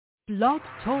Blog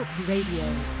Talk Radio.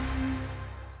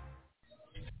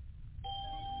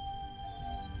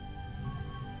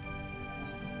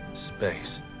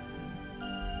 Space.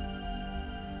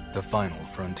 The final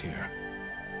frontier.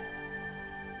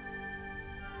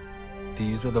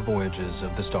 These are the voyages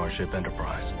of the Starship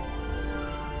Enterprise.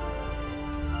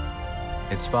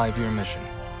 Its 5-year mission: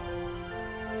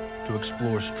 to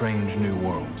explore strange new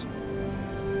worlds,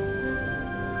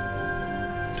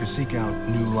 to seek out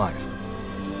new life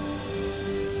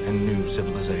and new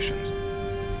civilizations,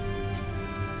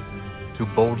 to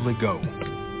boldly go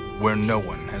where no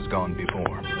one has gone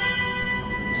before.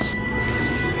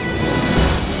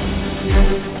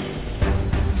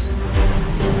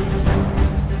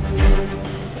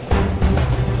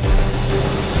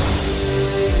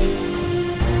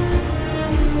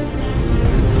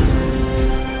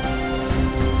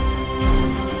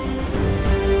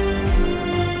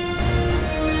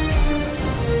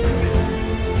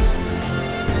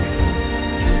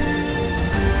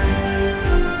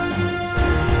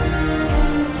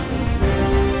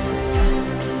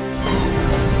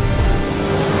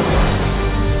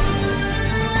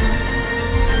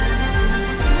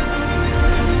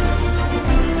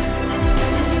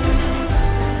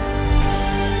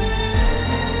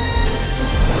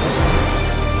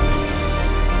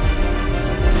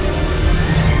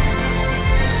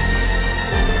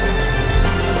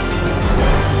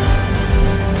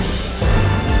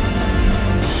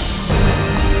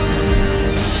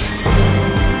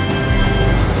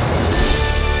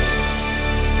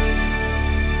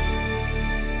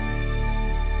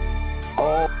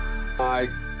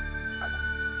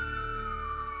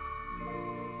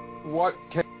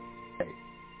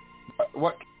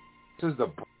 This is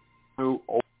the new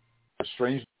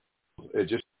strange. It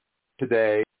just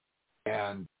today,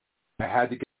 and I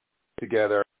had to get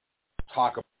together,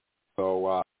 talk about.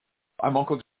 So I'm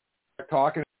Uncle Jack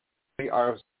talking.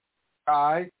 Our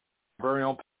guy, very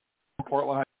own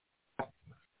Portland.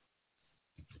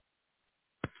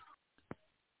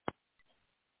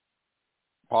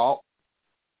 Paul,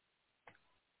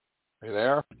 are you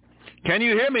there? Can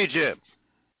you hear me, Jim?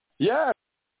 Yeah.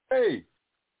 Hey.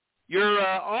 Your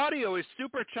audio is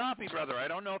super choppy, brother. I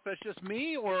don't know if that's just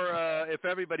me or if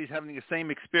everybody's having the same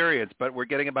experience, but we're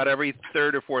getting about every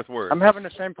third or fourth word. I'm having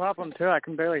the same problem, too. I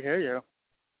can barely hear you.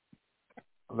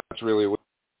 That's really weird.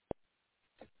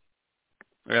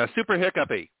 Yeah, super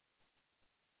hiccupy.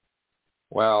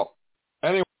 Well,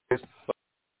 anyways,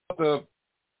 what do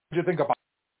you think about?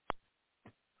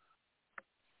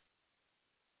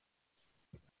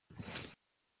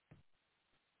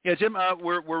 Yeah, Jim,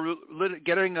 we're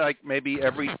getting like maybe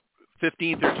every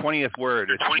 15th or 20th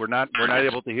word. We're not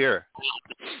able to hear.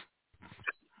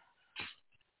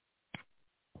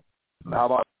 How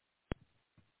about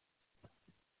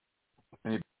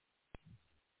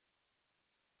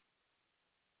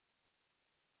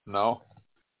no?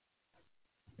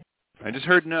 I just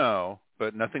heard no,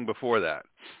 but nothing before that.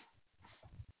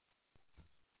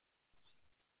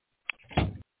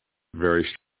 Very.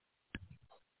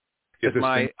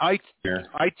 My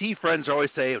IT friends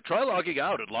always say, try logging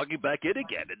out and logging back in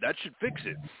again, and that should fix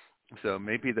it. So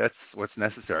maybe that's what's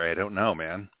necessary. I don't know,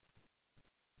 man.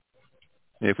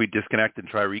 If we disconnect and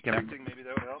try reconnecting, maybe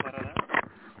that would help. I don't know.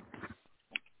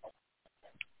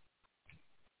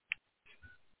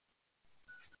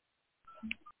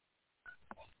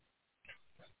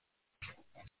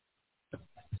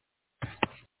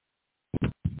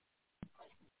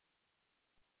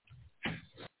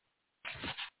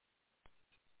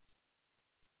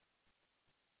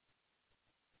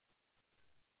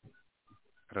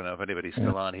 I don't know if anybody's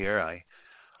still on here.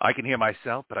 I can hear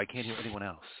myself, but I can't hear anyone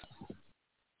else.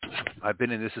 I've been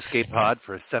in this escape pod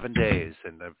for 7 days,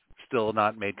 and I've still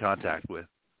not made contact with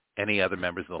any other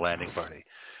members of the landing party.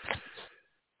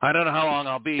 I don't know how long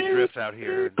I'll be drift out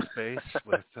here in space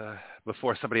with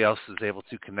before somebody else is able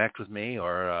to connect with me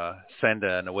or send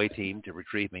an away team to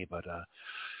retrieve me. But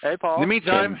hey, Paul. In the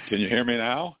meantime, can you hear me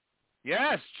now?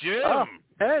 Yes, Jim. Oh,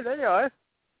 hey, there you are.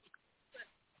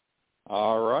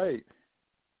 All right.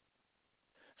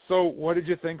 So, what did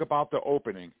you think about the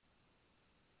opening?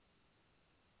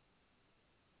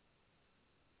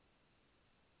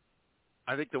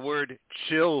 I think the word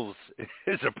chills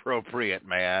is appropriate,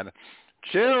 man.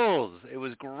 Chills. It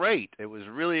was great. It was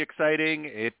really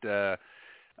exciting. I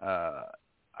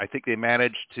think they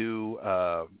managed to,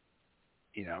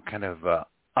 kind of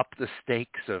up the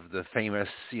stakes of the famous,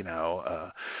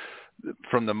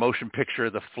 from the motion picture,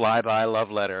 the flyby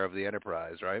love letter of the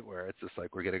Enterprise, right? Where it's just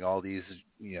like we're getting all these,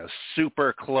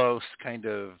 super close kind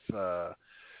of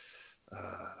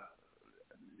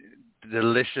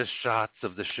delicious shots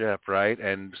of the ship, right?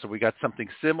 And so we got something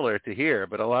similar to here,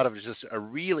 but a lot of it's just a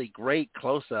really great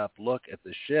close-up look at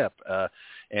the ship,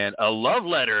 and a love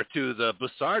letter to the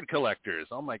Bussard collectors.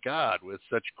 Oh my God, with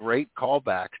such great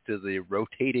callbacks to the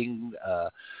rotating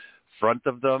front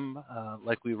of them,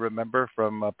 like we remember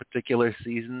from particular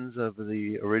seasons of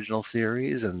the original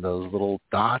series, and those little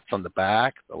dots on the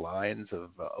back, the lines of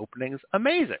openings.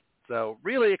 Amazing. So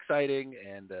really exciting,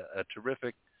 and a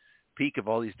terrific peek of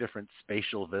all these different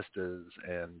spatial vistas,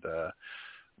 and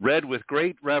read with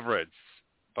great reverence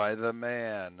by the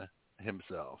man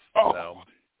himself. Oh, so.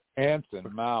 Anson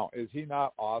Mount, is he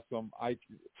not awesome?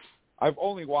 I've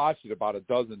only watched it about a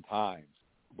dozen times,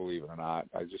 believe it or not.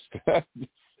 I just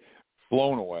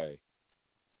blown away.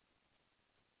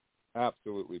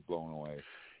 Absolutely blown away.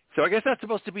 So I guess that's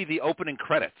supposed to be the opening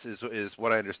credits, is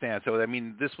what I understand. So I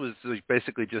mean, this was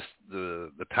basically just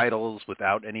the titles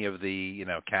without any of the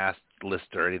cast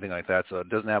list or anything like that. So it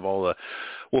doesn't have all the.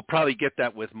 We'll probably get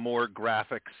that with more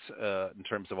graphics in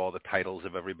terms of all the titles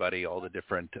of everybody, all the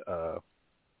different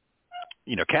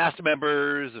cast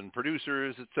members and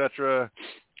producers, etc.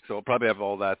 So we'll probably have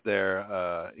all that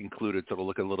there included. So it'll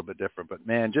look a little bit different. But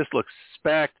man, just looks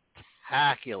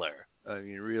spectacular. I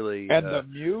mean, really. And the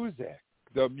music.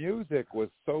 The music was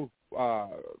so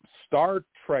Star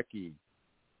Trek-y.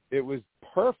 It was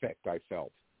perfect, I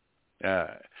felt.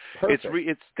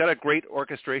 It's got a great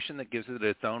orchestration that gives it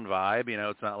its own vibe.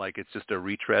 It's not like it's just a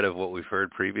retread of what we've heard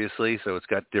previously. So it's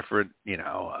got different,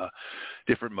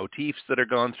 different motifs that are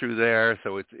going through there.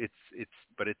 So it's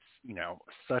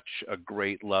such a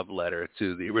great love letter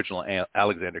to the original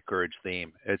Alexander Courage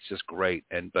theme. It's just great,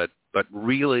 but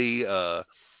really.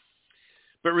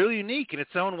 But really unique in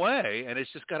its own way, and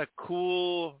it's just got a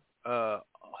cool,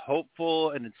 hopeful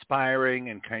and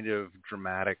inspiring and kind of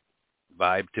dramatic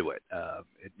vibe to it.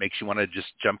 It makes you want to just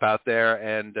jump out there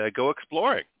and go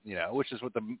exploring, which is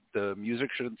what the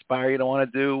music should inspire you to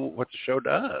want to do what the show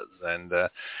does. And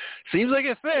seems like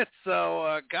it fits.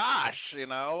 So,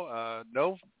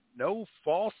 no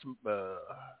false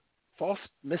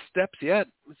missteps yet.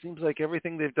 It seems like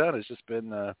everything they've done has just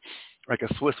been like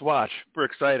a Swiss watch. Super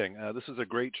exciting. This is a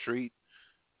great treat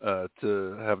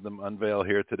to have them unveil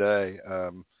here today.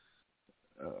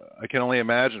 I can only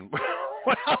imagine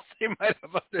what else they might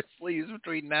have up their sleeves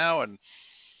between now and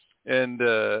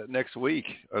next week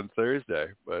on Thursday.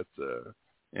 But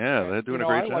they're doing a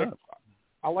great job.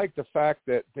 I like the fact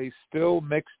that they still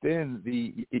mixed in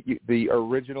the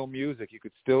original music. You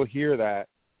could still hear that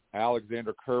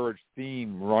Alexander Courage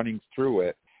theme running through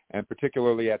it, and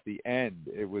particularly at the end,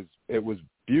 it was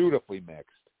beautifully mixed.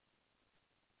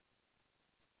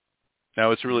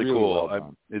 Now it's really cool.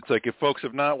 Well, it's like, if folks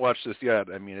have not watched this yet,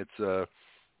 I mean, it's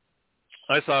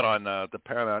I saw it on the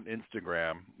Paramount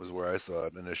Instagram was where I saw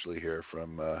it initially here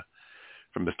from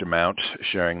Mr. Mount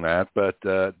sharing that, but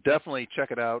definitely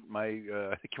check it out. I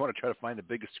think you want to try to find the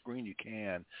biggest screen you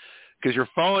can, because your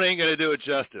phone ain't going to do it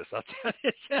justice. I'll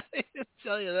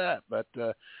tell you that. But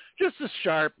just a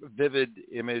sharp, vivid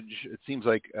image. It seems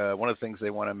like one of the things they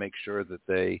want to make sure that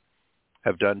they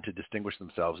have done to distinguish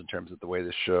themselves in terms of the way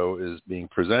the show is being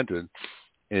presented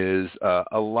is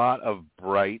a lot of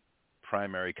bright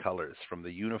primary colors, from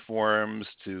the uniforms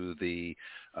to the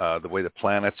way the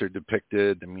planets are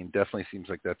depicted. I mean, definitely seems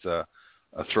like that's a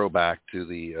throwback to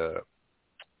the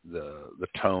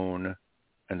tone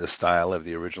and the style of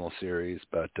the original series,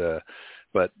 but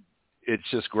it's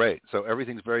just great. So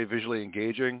everything's very visually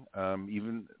engaging.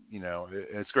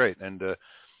 It's great, and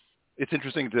it's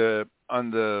interesting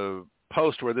on the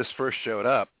post where this first showed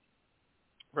up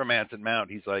from Anson Mount.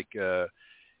 He's like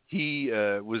he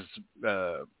was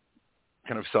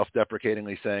kind of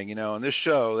self-deprecatingly saying, in this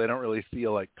show they don't really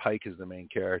feel like Pike is the main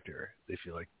character. They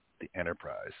feel like the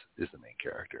Enterprise is the main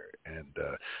character, and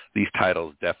these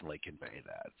titles definitely convey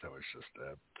that. So it's just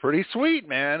pretty sweet,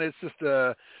 man. It's just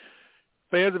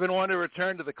fans have been wanting to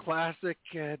return to the classic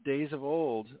days of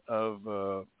old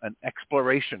of an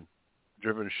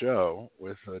exploration-driven show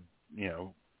with a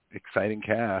exciting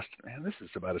cast. Man, this is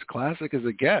about as classic as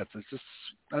it gets. It's just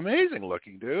amazing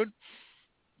looking, dude.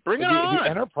 Bring it on. The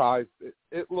Enterprise,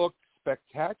 it looked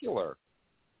spectacular,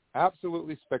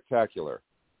 absolutely spectacular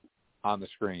on the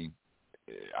screen.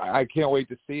 I can't wait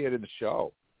to see it in the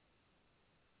show.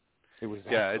 It was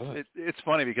it's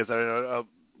funny because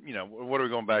what are we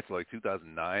going back to, like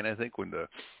 2009, I think, when the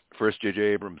first J.J.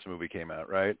 Abrams movie came out,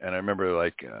 right? And I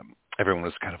remember everyone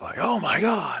was kind of like, oh my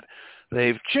God,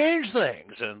 they've changed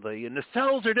things, and the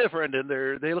cells are different, and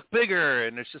they look bigger,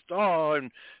 and it's just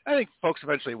and I think folks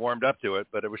eventually warmed up to it,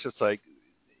 but it was just like,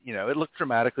 it looked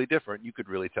dramatically different. You could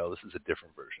really tell this is a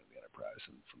different version of the Enterprise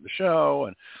from the show,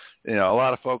 and a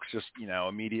lot of folks just,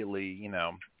 immediately,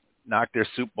 knocked their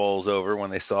soup bowls over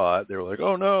when they saw it. They were like,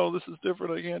 oh no, this is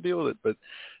different. I can't deal with it. But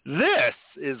this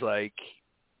is like,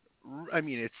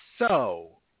 it's so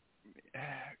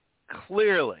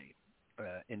clearly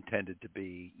intended to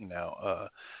be,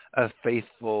 a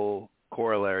faithful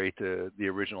corollary to the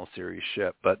original series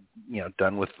ship, but,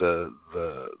 done with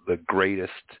the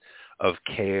greatest of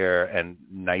care and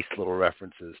nice little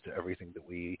references to everything that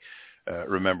we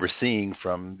remember seeing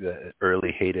from the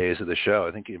early heydays of the show.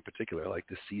 I think in particular, like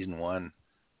the season 1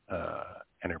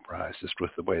 Enterprise, just with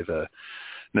the way the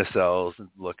nacelles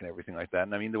look and everything like that.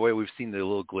 And the way we've seen the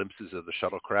little glimpses of the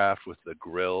shuttlecraft with the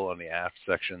grill on the aft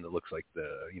section that looks like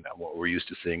what we're used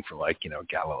to seeing from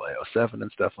Galileo 7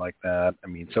 and stuff like that.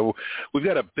 So we've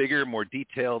got a bigger, more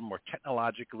detailed, more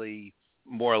technologically,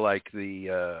 more like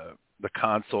the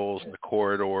consoles and the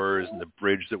corridors and the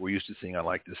bridge that we're used to seeing on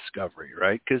Discovery,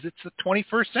 right? Because it's the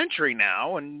 21st century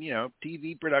now, and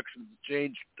TV productions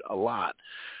changed a lot.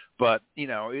 But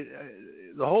the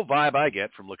whole vibe I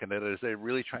get from looking at it is they're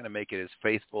really trying to make it as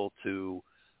faithful to,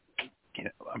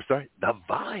 the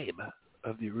vibe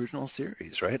of the original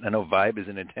series, right? I know vibe is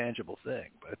an intangible thing,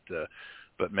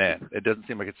 but man, it doesn't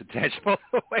seem like it's intangible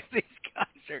the way these guys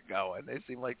are going. They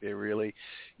seem like they really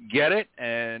get it,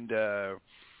 and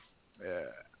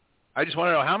I just want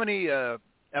to know how many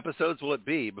episodes will it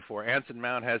be before Anson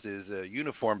Mount has his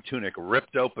uniform tunic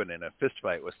ripped open in a fist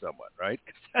fight with someone, right?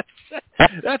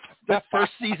 That's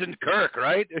first season Kirk,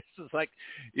 right? It's just like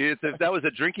if that was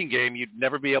a drinking game, you'd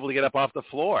never be able to get up off the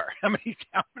floor. How many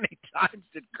times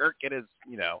did Kirk get his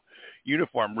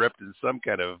uniform ripped in some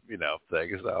kind of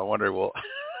thing? So I wonder, will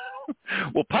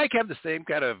Pike have the same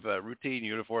kind of routine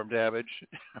uniform damage?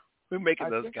 We're making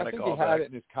those kind of calls. I think he had it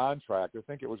in his contract. I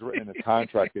think it was written in his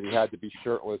contract that he had to be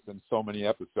shirtless in so many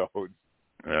episodes.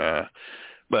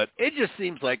 But it just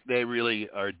seems like they really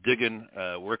are digging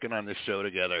working on this show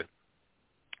together.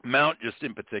 Mount, just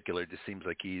in particular, just seems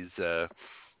like he's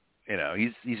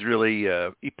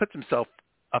really he puts himself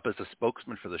up as a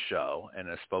spokesman for the show and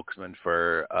a spokesman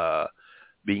for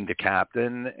being the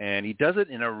captain, and he does it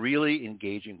in a really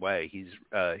engaging way. He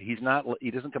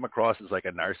doesn't come across as like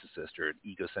a narcissist or an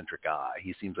egocentric guy.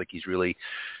 He seems like he's really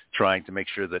trying to make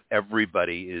sure that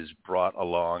everybody is brought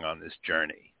along on this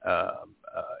journey,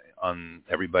 on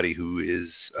everybody who is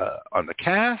on the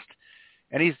cast,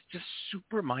 and he's just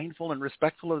super mindful and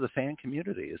respectful of the fan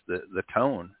community. Is the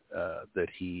tone that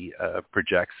he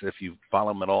projects. If you follow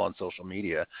him at all on social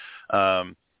media, he's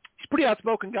a pretty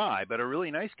outspoken guy, but a really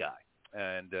nice guy.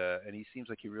 And he seems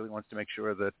like he really wants to make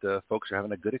sure that folks are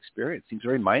having a good experience. Seems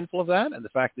very mindful of that, and the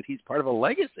fact that he's part of a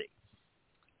legacy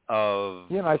of.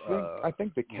 Yeah, and I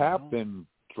think the captain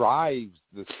drives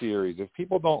the series. If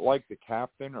people don't like the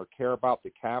captain or care about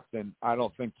the captain, I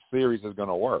don't think the series is going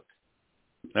to work.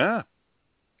 Yeah,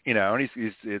 and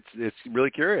it's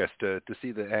really curious to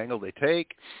see the angle they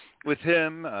take with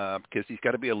him because he's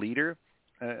got to be a leader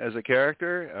as a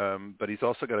character, but he's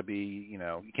also got to be,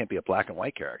 he can't be a black and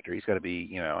white character. He's got to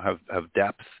be, have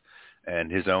depth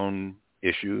and his own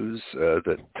issues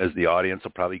that as the audience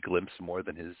will probably glimpse more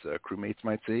than his crewmates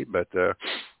might see. But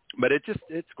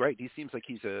it's great. He seems like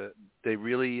they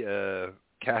really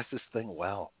cast this thing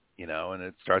well, and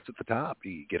it starts at the top.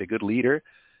 You get a good leader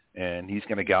and he's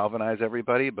going to galvanize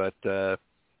everybody. But the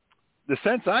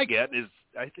sense I get is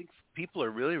I think people are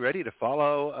really ready to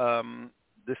follow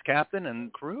this captain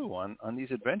and crew on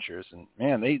these adventures, and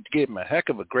man, they gave him a heck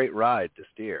of a great ride to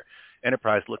steer.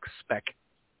 Enterprise looks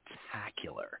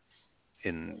spectacular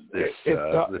in this this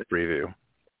preview.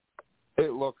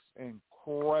 It looks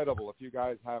incredible. If you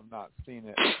guys have not seen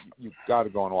it, you've got to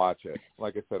go and watch it.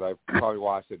 Like I said, I've probably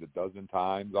watched it a dozen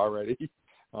times already.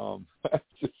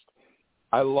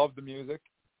 I love the music.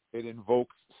 It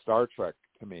invokes Star Trek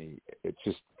to me. It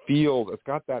just feels, it's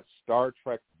got that Star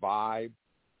Trek vibe.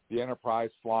 The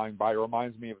Enterprise flying by. It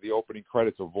reminds me of the opening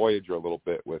credits of Voyager a little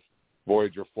bit, with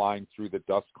Voyager flying through the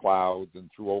dust clouds and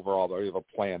through over all the other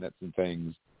planets and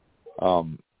things.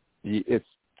 It's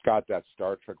got that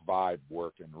Star Trek vibe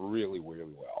working really,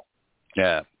 really well.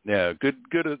 Yeah, good,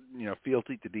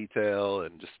 fealty to detail,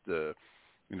 and just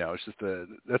it's just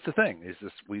that's the thing. Is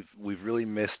just we've really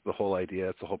missed the whole idea.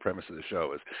 It's the whole premise of the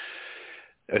show is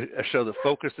a show that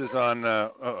focuses on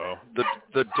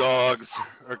the dogs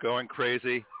are going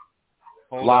crazy.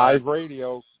 Hold Live on.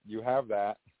 radio, you have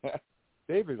that.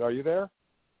 David, are you there?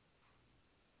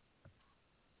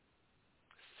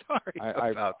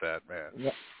 Sorry about that, man.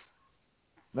 Yeah,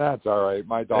 that's all right.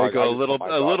 My dog. They go a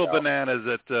little bananas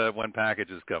at when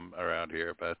packages come around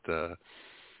here, but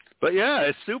But yeah,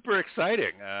 it's super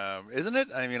exciting, isn't it?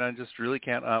 I mean, I just really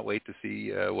can't wait to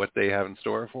see what they have in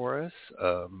store for us.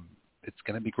 It's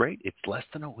going to be great. It's less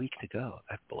than a week to go.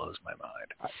 That blows my mind.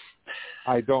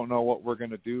 I don't know what we're going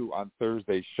to do on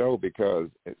Thursday's show, because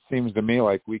it seems to me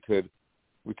like we could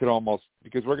almost,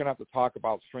 because we're going to have to talk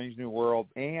about Strange New World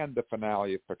and the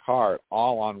finale of Picard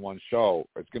all on one show.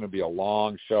 It's going to be a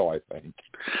long show, I think.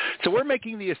 So we're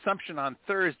making the assumption on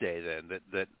Thursday then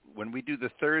that when we do the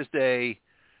Thursday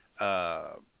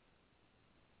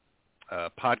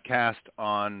podcast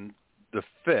on the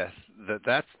 5th,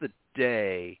 that's the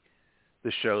day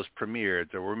the show's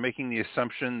premiered. So we're making the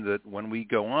assumption that when we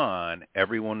go on,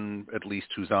 everyone, at least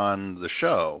who's on the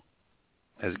show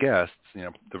as guests,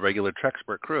 the regular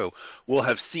Trexpert crew, will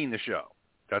have seen the show.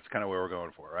 That's kind of where we're going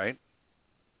for, right?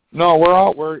 No,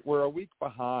 we're a week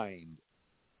behind.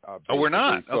 Oh, we're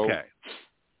not? So, okay.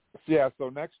 Yeah, so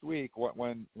next week,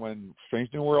 when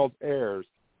Strange New World airs,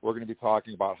 we're going to be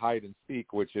talking about Hide and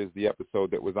Seek, which is the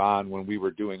episode that was on when we were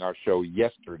doing our show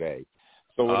yesterday.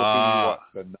 So it'll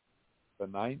be, the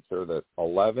 9th or the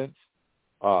 11th.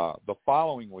 The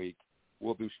following week,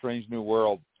 we'll do Strange New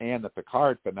World and the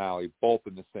Picard finale, both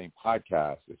in the same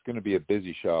podcast. It's going to be a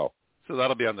busy show. So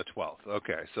that'll be on the 12th.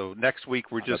 Okay. So next week,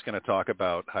 we're just going to talk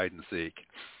about Hide and Seek.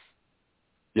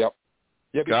 Yep.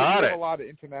 Yeah, because Got we it. have a lot of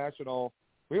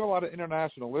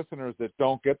international listeners that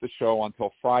don't get the show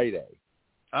until Friday.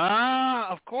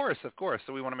 Of course.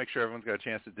 So we want to make sure everyone's got a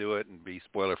chance to do it and be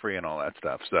spoiler-free and all that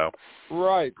stuff. So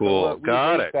right. Cool. So we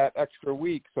Got wait it. that extra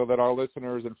week so that our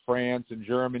listeners in France and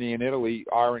Germany and Italy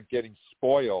aren't getting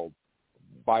spoiled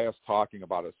by us talking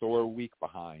about it. So we're a week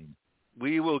behind.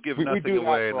 We will give nothing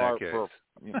away in that case.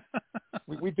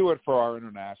 We do it for our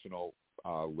international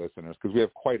listeners, because we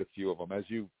have quite a few of them, as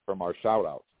you from our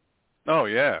shout-outs. Oh,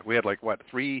 yeah. We had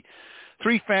three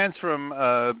fans from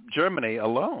Germany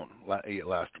alone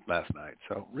last night.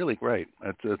 So really great.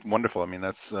 It's wonderful. I mean,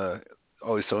 that's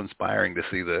always so inspiring to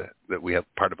see that we have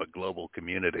part of a global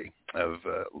community of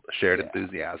shared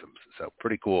enthusiasms. So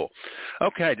pretty cool.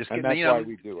 Okay, just and getting that's why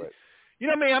we do it. You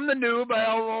know me, I'm the noob. I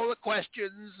have all the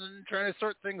questions and trying to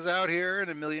sort things out here and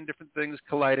a million different things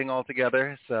colliding all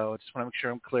together. So I just want to make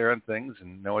sure I'm clear on things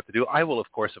and know what to do. I will,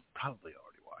 of course, have probably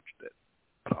already watched it,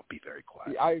 but I'll be very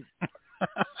quiet.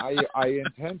 I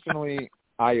intentionally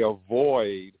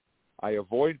avoid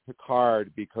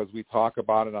Picard because we talk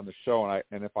about it on the show,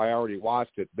 and if I already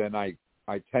watched it, then I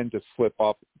tend to slip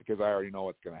up because I already know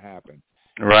what's going to happen.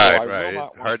 Right, so right.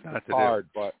 It's hard not Picard,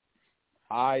 to do. But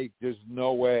there's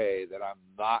no way that I'm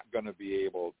not going to be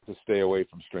able to stay away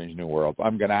from Strange New Worlds.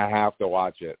 I'm going to have to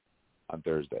watch it on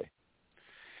Thursday.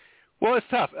 Well, it's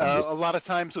tough. A lot of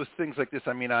times with things like this,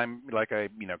 I mean, I'm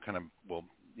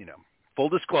full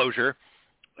disclosure,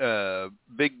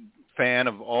 big fan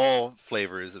of all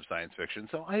flavors of science fiction.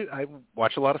 So I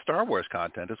watch a lot of Star Wars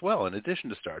content as well, in addition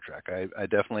to Star Trek. I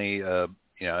definitely,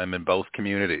 I'm in both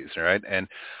communities, right? And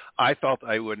I felt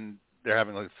I wouldn't. They're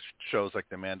having shows like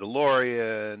The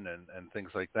Mandalorian and things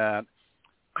like that.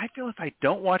 I feel if I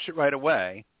don't watch it right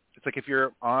away, it's like if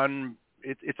you're on,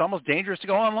 it's almost dangerous to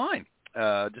go online,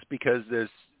 just because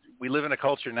we live in a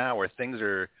culture now where things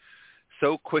are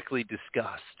so quickly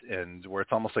discussed and where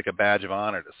it's almost like a badge of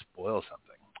honor to spoil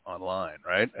something online,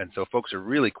 right? And so folks are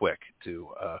really quick to,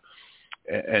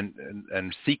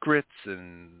 and secrets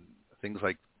and things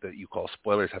like that you call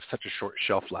spoilers have such a short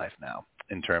shelf life now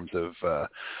in terms of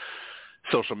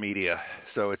social media.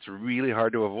 So it's really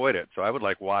hard to avoid it. So I would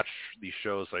watch these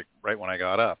shows right when I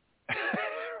got up.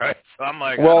 Right? So I'm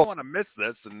I don't want to miss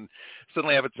this and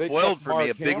suddenly have it spoiled for me,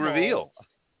 a big reveal.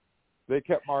 They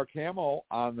kept Mark Hamill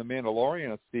on The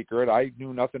Mandalorian a secret. I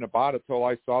knew nothing about it till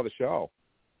I saw the show.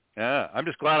 Yeah, I'm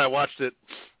just glad I watched it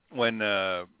when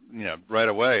right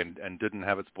away and didn't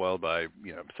have it spoiled by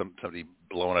somebody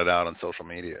blowing it out on social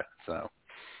media. So,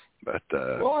 but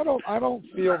I don't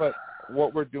feel that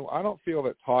what we're doing. I don't feel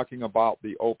that talking about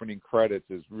the opening credits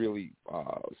is really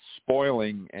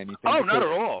spoiling anything. Oh, not at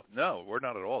all. No, we're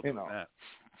not at all doing that.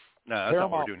 No, that's Paramount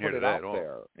not what we're doing here today at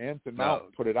all. Anson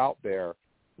Mount put it out there.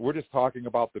 We're just talking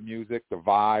about the music, the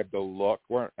vibe, the look.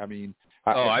 I mean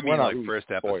really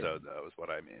first episode though is what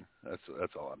I mean.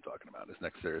 That's all I'm talking about is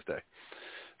next Thursday.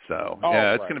 So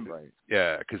it's going to be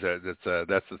because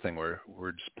that's the thing we're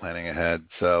just planning ahead.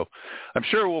 So I'm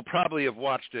sure we'll probably have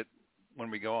watched it when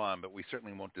we go on, but we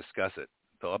certainly won't discuss it.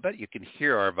 So I'll bet you can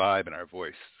hear our vibe and our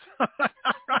voice on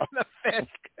the fence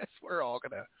because we're all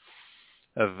going to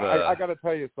have. I got to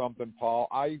tell you something, Paul.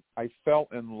 I fell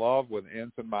in love with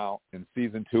Anson Mount in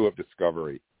season 2 of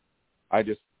Discovery.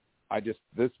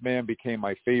 This man became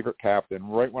my favorite captain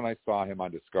right when I saw him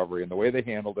on Discovery, and the way they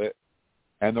handled it,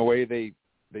 and the way they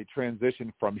they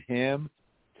transitioned from him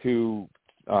to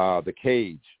the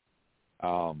Cage,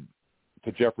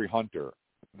 to Jeffrey Hunter.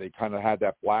 They kind of had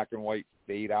that black and white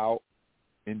fade out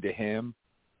into him.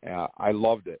 I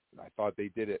loved it. I thought they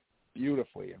did it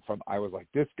beautifully. And I was like,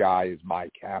 this guy is my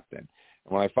captain.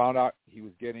 And when I found out he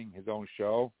was getting his own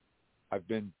show, I've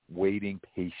been waiting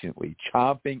patiently,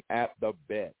 chomping at the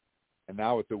bit. And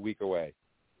now it's a week away.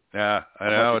 Yeah, I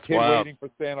I'm know. like It's a kid wild. waiting for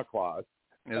Santa Claus.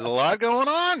 There's a lot going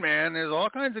on, man. There's all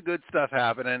kinds of good stuff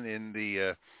happening in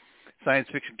the science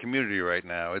fiction community right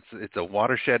now. It's a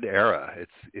watershed era.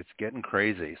 It's getting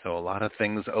crazy. So a lot of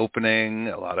things opening,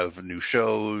 a lot of new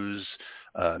shows,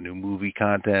 new movie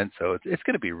content. So it's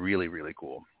going to be really, really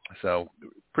cool. So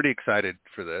pretty excited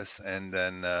for this. And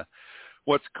then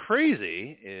what's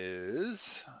crazy is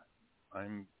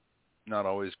I'm not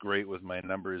always great with my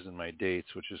numbers and my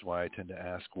dates, which is why I tend to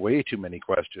ask way too many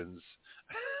questions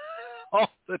all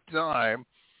the time.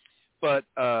 But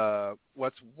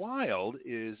what's wild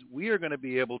is we are going to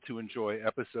be able to enjoy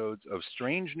episodes of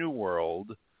Strange New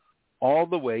World all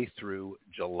the way through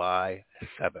July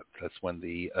 7th. That's when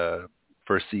the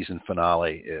first season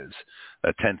finale is,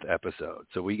 a 10th episode.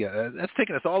 So that's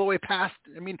taking us all the way past,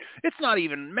 I mean, it's not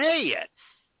even May yet,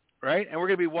 right? And we're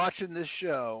going to be watching this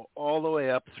show all the way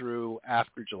up through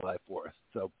after July 4th.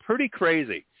 So pretty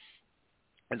crazy.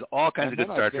 There's all kinds of good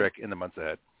Star Trek in the months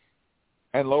ahead.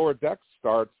 And Lower Decks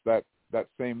starts that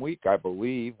same week, I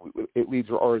believe. It leads,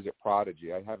 or is it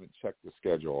Prodigy? I haven't checked the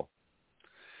schedule.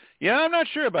 Yeah, I'm not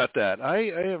sure about that.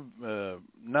 I have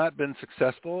not been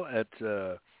successful at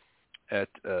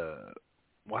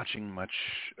watching much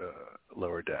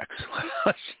Lower Decks.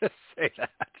 Let's just say that.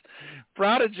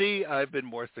 Prodigy, I've been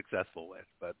more successful with,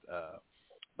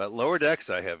 but Lower Decks,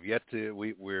 I have yet to.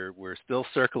 We're still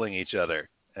circling each other.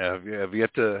 Have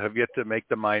yet to make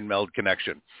the mind meld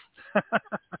connection.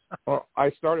 Well,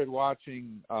 I started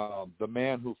watching The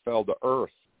Man Who Fell to Earth,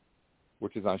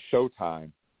 which is on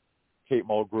Showtime. Kate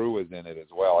Mulgrew is in it as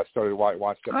well. I started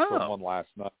watched episode 1 last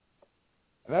night,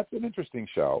 and that's an interesting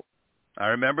show. I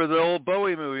remember the old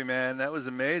Bowie movie, man. That was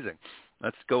amazing.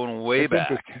 That's going way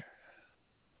back.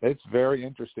 It's very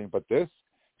interesting, but this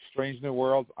Strange New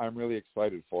World, I'm really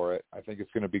excited for it. I think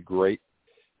it's going to be great.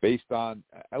 Based on,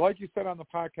 like you said on the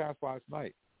podcast last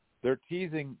night, they're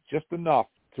teasing just enough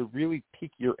to really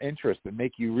pique your interest and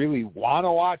make you really want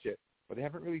to watch it, but they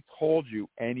haven't really told you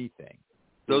anything.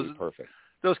 Really perfect.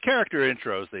 Those character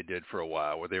intros they did for a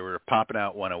while, where they were popping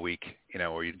out one a week,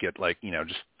 where you'd get they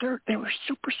were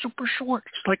super, super short,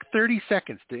 just like 30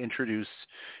 seconds to introduce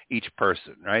each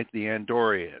person, right? The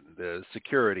Andorian, the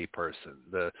security person,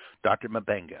 the Dr.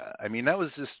 Mabenga. I mean, that was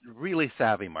just really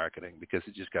savvy marketing because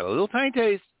it just got a little tiny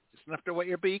taste, just enough to wet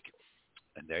your beak,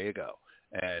 and there you go.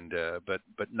 And but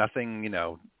nothing,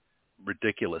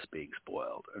 ridiculous being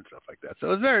spoiled and stuff like that. So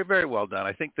it was very, very well done.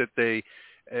 I think that they,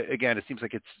 again, it seems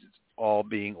like it's all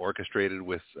being orchestrated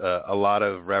with a lot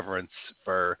of reverence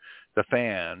for the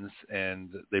fans, and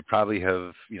they probably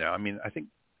have, I think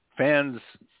fans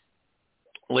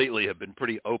lately have been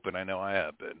pretty open. I know I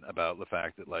have been about the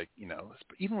fact that,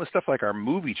 even with stuff like our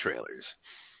movie trailers,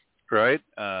 right?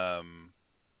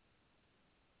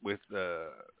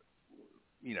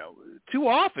 Too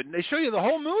often they show you the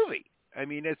whole movie. I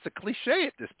mean, it's a cliche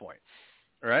at this point,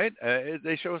 right?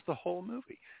 They show us the whole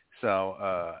movie. So,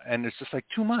 and it's just like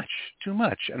too much.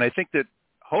 And I think that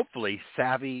hopefully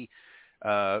savvy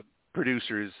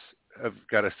producers have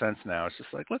got a sense now. It's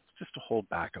just like, let's just hold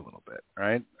back a little bit,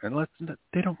 right? And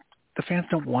the fans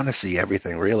don't want to see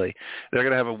everything, really. They're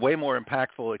going to have a way more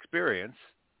impactful experience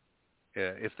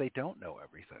if they don't know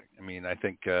everything. I mean, I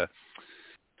think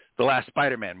the last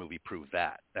Spider-Man movie proved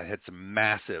that. That had some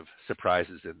massive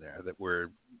surprises in there that were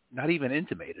not even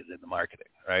intimated in the marketing,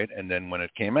 right? And then when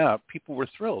it came out, people were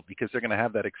thrilled because they're going to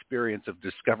have that experience of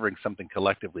discovering something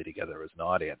collectively together as an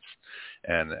audience.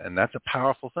 And that's a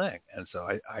powerful thing. And so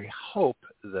I hope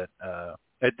that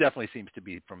it definitely seems to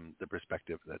be from the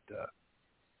perspective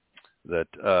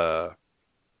that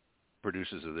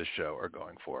producers of this show are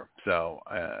going for. So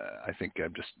I think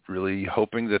I'm just really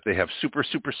hoping that they have super,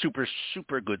 super, super,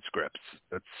 super good scripts.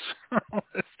 That's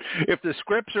if the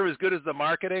scripts are as good as the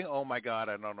marketing, oh my God,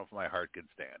 I don't know if my heart could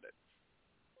stand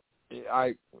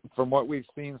it. From what we've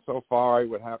seen so far, I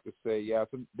would have to say yes.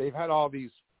 And they've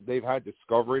had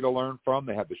Discovery to learn from.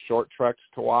 They have the short treks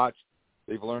to watch.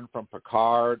 They've learned from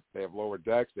Picard. They have Lower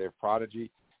Decks. They have Prodigy.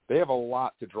 They have a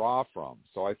lot to draw from.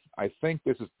 So I think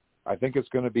it's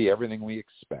going to be everything we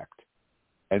expect,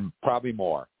 and probably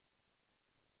more.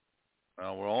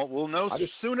 Well, we'll know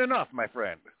soon enough, my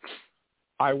friend.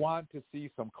 I want to see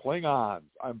some Klingons.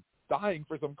 I'm dying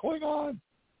for some Klingons.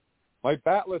 My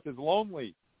bat list is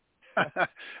lonely.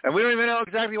 And we don't even know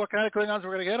exactly what kind of Klingons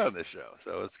we're going to get on this show,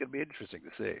 so it's going to be interesting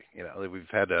to see. You know, we've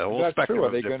had a whole spectrum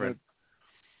of different.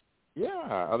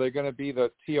 Are they going to be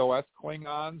the TOS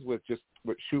Klingons with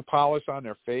shoe polish on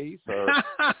their face, or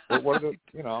what are the,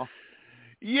 you know?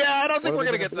 Yeah, I don't think we're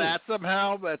going to get that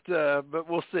somehow, but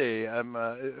we'll see.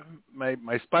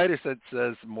 My spider sense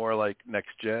says more like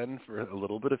next gen for a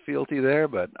little bit of fealty there,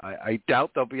 but I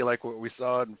doubt they'll be like what we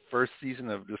saw in first season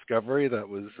of Discovery. That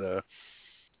was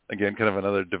again kind of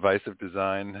another divisive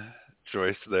design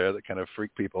choice there that kind of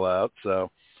freaked people out. So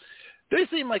they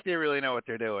seem like they really know what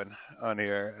they're doing on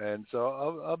here, and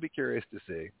so I'll be curious to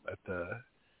see. But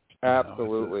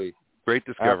absolutely, great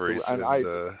discoveries.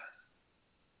 Absolutely. And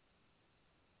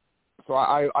So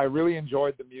I really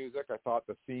enjoyed the music. I thought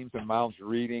the themes and Mount's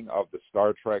reading of the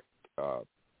Star Trek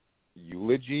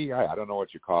eulogy, I don't know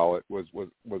what you call it, was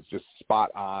just spot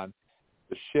on.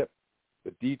 The ship,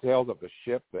 the details of the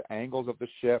ship, the angles of the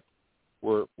ship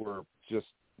were just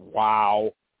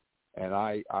wow. And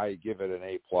I give it an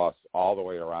A+ all the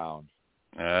way around.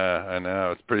 I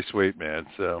know, it's pretty sweet, man.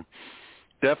 So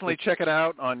definitely check it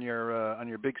out on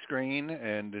your big screen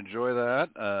and enjoy that.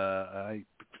 I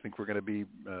think we're going to be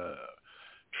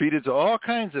treated to all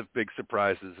kinds of big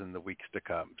surprises in the weeks to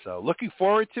come. So looking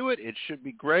forward to it. It should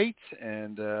be great,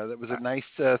 and that was a nice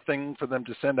thing for them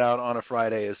to send out on a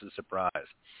Friday as a surprise.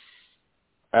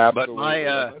 Absolutely.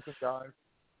 But listen, guys,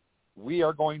 we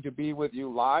are going to be with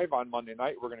you live on Monday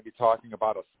night. We're going to be talking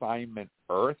about Assignment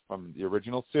Earth from the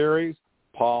original series.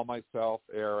 Paul, myself,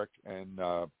 Eric, and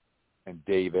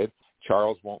David.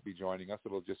 Charles won't be joining us.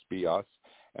 It'll just be us.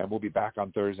 And we'll be back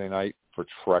on Thursday night for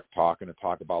Trek Talk and to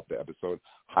talk about the episode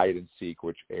Hide and Seek,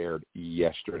 which aired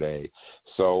yesterday.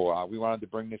 So we wanted to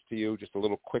bring this to you, just a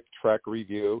little quick Trek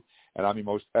review. And I'm your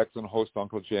most excellent host,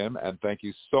 Uncle Jim. And thank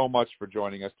you so much for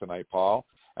joining us tonight, Paul.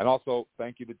 And also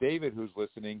thank you to David, who's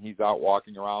listening. He's out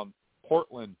walking around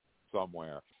Portland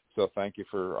somewhere. So thank you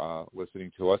for listening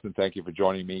to us, and thank you for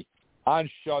joining me on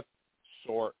short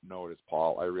notice,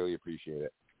 Paul. I really appreciate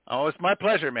it. Oh, it's my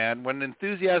pleasure, man. When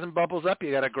enthusiasm bubbles up,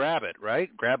 you got to grab it, right?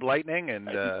 Grab lightning and.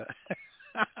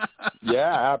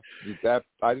 Yeah,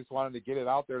 I just wanted to get it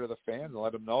out there to the fans and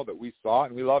let them know that we saw it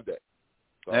and we loved it.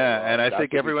 So, yeah, and I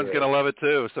think everyone's going to love it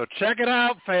too. So check it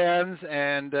out, fans.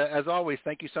 And as always,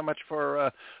 thank you so much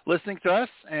for listening to us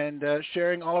and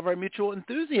sharing all of our mutual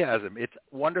enthusiasm. It's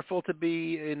wonderful to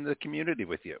be in the community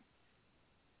with you.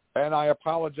 And I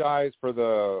apologize for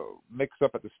the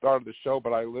mix-up at the start of the show,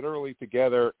 but I literally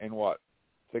together in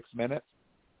 6 minutes,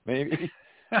 maybe.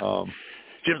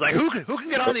 Jim's like, who can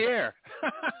get on the air?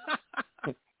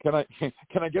 Can I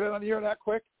get it on the air that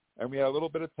quick? And we had a little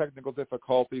bit of technical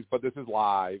difficulties, but this is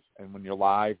live, and when you're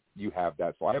live, you have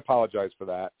that. So I apologize for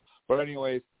that. But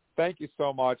anyways, thank you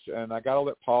so much, and I got to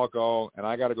let Paul go, and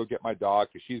I got to go get my dog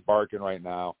because she's barking right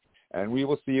now. And we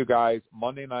will see you guys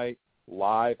Monday night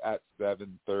live at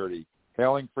 7:30.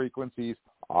 Hailing frequencies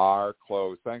are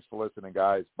closed. Thanks for listening,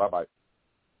 guys. Bye-bye.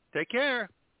 Take care.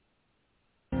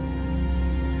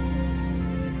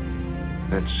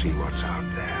 Let's see what's out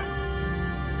there.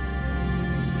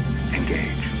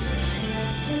 Engage.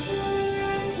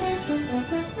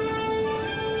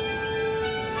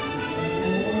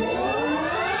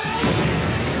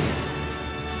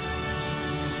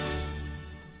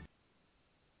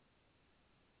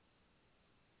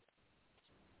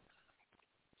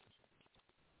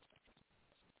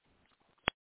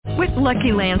 With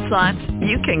Lucky Land Slots,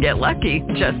 you can get lucky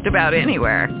just about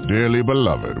anywhere. Dearly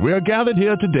beloved, we are gathered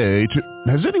here today to...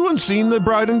 Has anyone seen the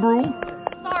bride and groom?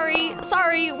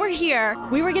 Sorry, we're here.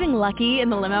 We were getting lucky in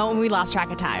the limo and we lost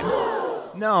track of time.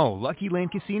 No, Lucky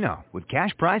Land Casino, with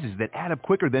cash prizes that add up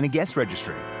quicker than a guest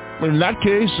registry. In that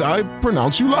case, I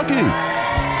pronounce you lucky.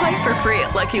 Play for free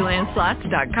at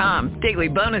LuckyLandSlots.com. Daily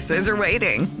bonuses are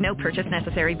waiting. No purchase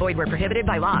necessary. Void where prohibited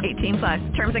by law.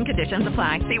 18+. Terms and conditions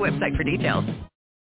apply. See website for details.